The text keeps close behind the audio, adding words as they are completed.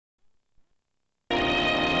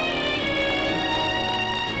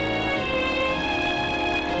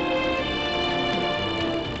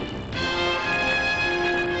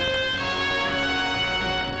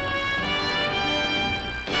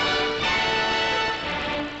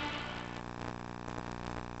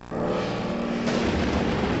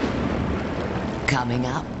Coming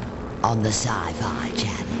up on the Sci-Fi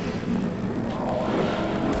Channel.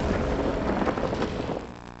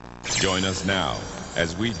 Join us now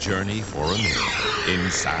as we journey for a minute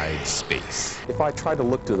inside space. If I try to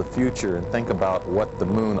look to the future and think about what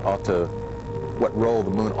role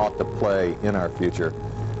the moon ought to play in our future,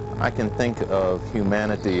 I can think of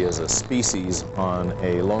humanity as a species on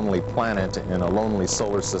a lonely planet in a lonely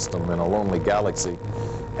solar system in a lonely galaxy,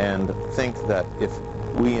 and think that if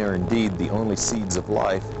we are indeed the only seeds of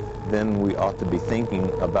life, then we ought to be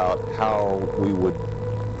thinking about how we would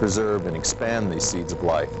preserve and expand these seeds of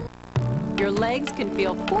life. Your legs can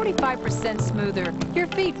feel 45% smoother, your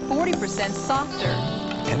feet 40% softer.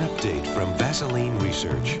 An update from Vaseline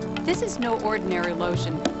research. This is no ordinary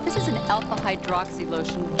lotion. This is an alpha hydroxy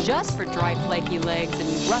lotion just for dry, flaky legs and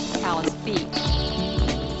rough, calloused feet.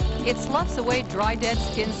 It sloughs away dry, dead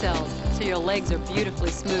skin cells, so your legs are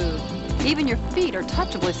beautifully smooth. Even your feet are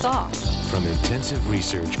touchably soft. From intensive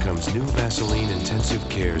research comes new Vaseline Intensive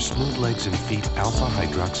Care Smooth Legs and Feet Alpha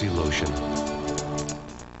Hydroxy Lotion.